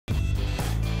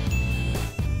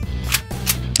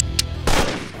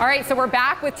All right, so we're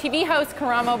back with TV host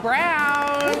Karamo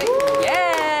Brown.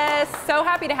 Yes, so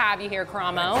happy to have you here,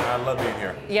 Karamo. I love being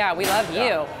here. Yeah, we love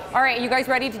you. All right, you guys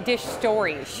ready to dish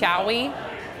stories, shall we?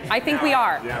 I think we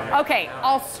are. Okay,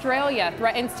 Australia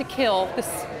threatens to kill this,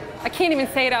 I can't even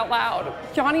say it out loud,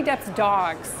 Johnny Depp's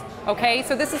dogs. Okay,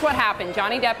 so this is what happened.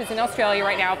 Johnny Depp is in Australia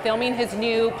right now filming his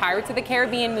new Pirates of the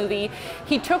Caribbean movie.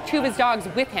 He took 2 of his dogs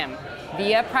with him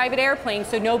via private airplane,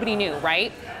 so nobody knew,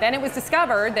 right? Then it was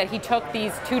discovered that he took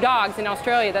these 2 dogs in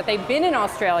Australia, that they've been in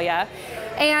Australia,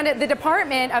 and the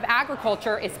Department of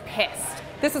Agriculture is pissed.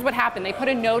 This is what happened. They put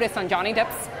a notice on Johnny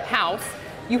Depp's house.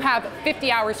 You have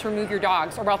 50 hours to remove your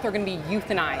dogs or else they're going to be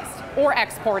euthanized or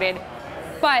exported.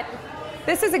 But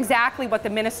this is exactly what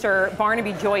the minister,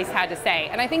 Barnaby Joyce, had to say.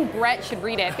 And I think Brett should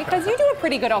read it because you do a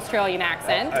pretty good Australian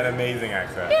accent. An amazing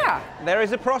accent. Yeah. There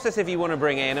is a process if you want to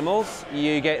bring animals.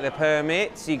 You get the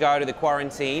permits, you go to the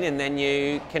quarantine, and then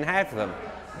you can have them.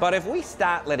 But if we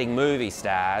start letting movie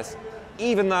stars,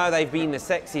 even though they've been the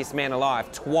sexiest men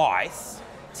alive twice,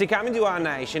 to come into our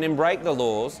nation and break the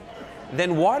laws,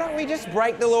 then why don't we just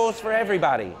break the laws for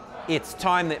everybody? It's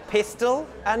time that Pistol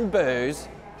and Booze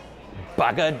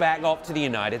buggered back off to the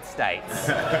United States.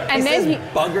 And then he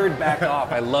buggered back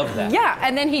off. I love that. Yeah,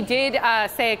 and then he did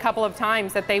say a couple of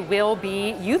times that they will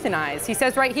be euthanized. He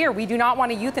says right here, we do not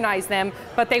want to euthanize them,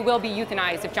 but they will be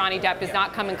euthanized if Johnny Depp does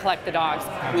not come and collect the dogs.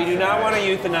 We do not want to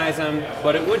euthanize them,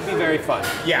 but it would be very fun.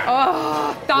 Yeah.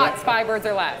 Oh, thoughts, 5 words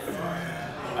or less.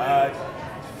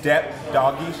 Depp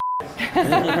doggy.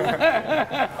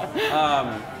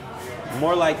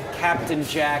 More like Captain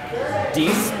Jack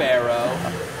Desparrow,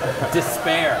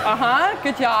 Despair.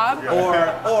 Good job.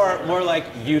 Or more like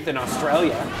Youth in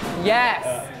Australia.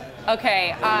 Yes.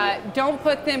 Okay, don't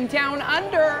put them down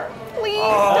under. Please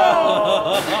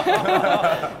don't.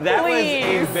 That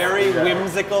Please. was a very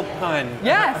whimsical pun.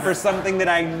 Yes. For something that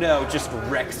I know just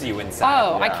wrecks you inside.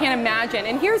 Oh, I can't imagine.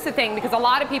 And here's the thing, because a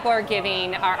lot of people are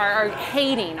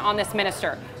hating on this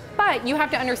minister. But you have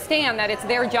to understand that it's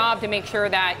their job to make sure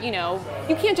that, you know,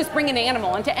 you can't just bring an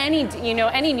animal into any,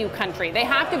 any new country. They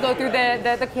have to go through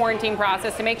the quarantine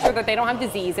process to make sure that they don't have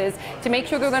diseases, to make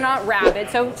sure that they're not rabid.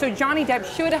 So Johnny Depp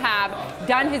should have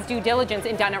done his due diligence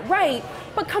and done it right.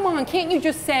 But come on, can't you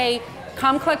just say,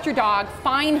 come collect your dog,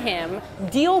 find him,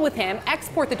 deal with him,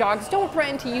 export the dogs, don't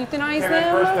threaten to euthanize them? Can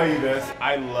I first tell you this?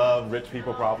 I love rich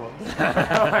people problems.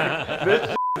 This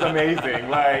is amazing.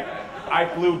 Like, I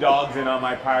flew dogs in on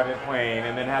my private plane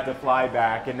and then had to fly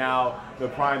back, and now the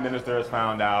Prime Minister has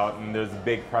found out and there's a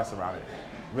big press around it.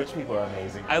 Rich people are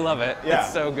amazing. I love it. Yeah.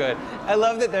 It's so good. I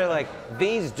love that they're like,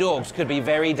 these dogs could be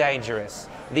very dangerous.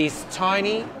 These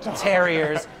tiny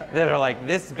terriers that are like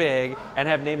this big and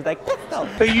have names like Pistol.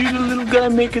 Are you the little guy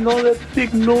making all that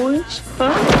big noise?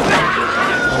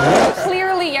 Huh?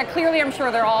 Clearly I'm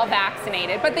sure they're all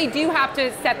vaccinated, but they do have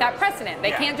to set that precedent.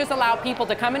 They can't just allow people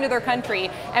to come into their country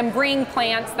and bring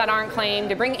plants that aren't claimed,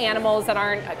 to bring animals that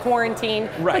aren't quarantined.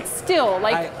 Right. But still,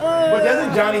 like... But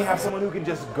doesn't Johnny have someone who can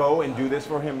just go and do this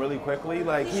for him really quickly?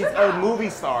 Like, he's a movie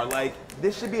star. Like,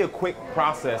 this should be a quick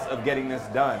process of getting this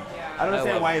done. I don't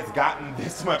understand why it's gotten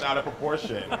this much out of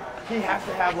proportion. He has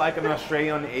to have like an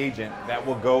Australian agent that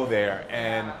will go there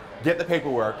and get the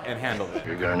paperwork and handle it.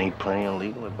 You're gonna need plenty of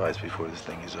legal advice before this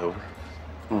thing is over.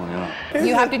 Oh, yeah.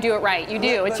 You have to do it right. You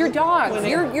do. It's your dogs.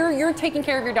 You're taking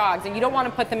care of your dogs, and you don't want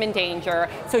to put them in danger.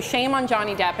 So shame on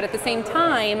Johnny Depp. But at the same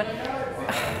time,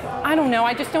 I don't know.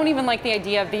 I just don't even like the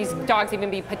idea of these dogs even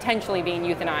potentially being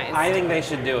euthanized. I think they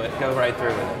should do it. Go right through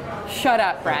with it. Shut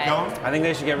up, Brett. I think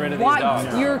they should get rid of these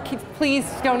dogs. Please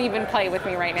don't even play with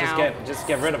me right now. Just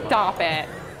get rid of them. Stop it.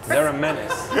 They're a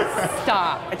menace.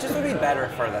 Stop. It just would be better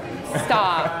for them.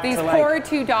 Stop. These poor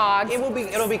 2 dogs.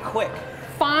 It'll be quick.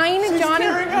 Fine, Johnny.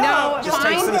 No, just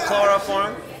take some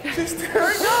chloroform. She's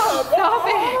tearing up. Stop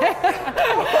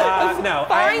it. No.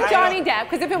 Fine, Johnny Depp.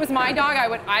 Because if it was my dog,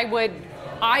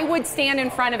 I would stand in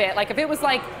front of it. Like if it was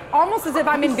like almost as if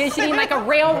I'm envisioning like a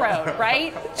railroad,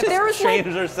 right? Just if there was change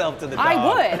herself to the dog.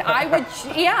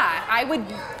 I would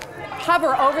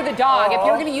hover over the dog. If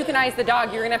you're going to euthanize the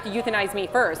dog, you're going to have to euthanize me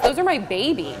first. Those are my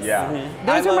babies. Yeah.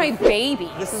 Those are my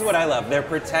babies. This is what I love. They're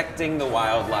protecting the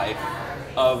wildlife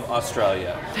of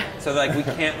Australia. So like we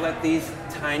can't let these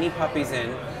tiny puppies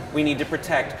in. We need to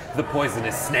protect the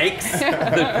poisonous snakes,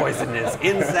 the poisonous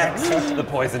insects, the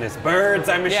poisonous birds,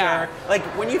 I'm sure. Like,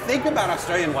 when you think about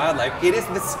Australian wildlife, it is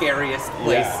the scariest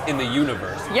place in the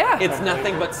universe. Yeah. It's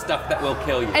nothing but stuff that will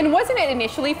kill you. And wasn't it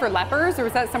initially for lepers, or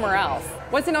was that somewhere else?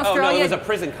 Wasn't Australia? Oh, no, it was a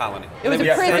prison colony. It was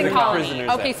a prison colony.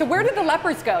 Okay, there. so where did the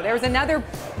lepers go? There was another,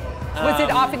 was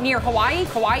it off near Hawaii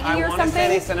or I something? want to say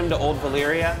they sent them to Old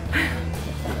Valyria.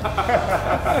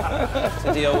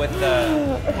 to deal with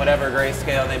the whatever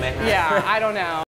grayscale they may have. Yeah, I don't know.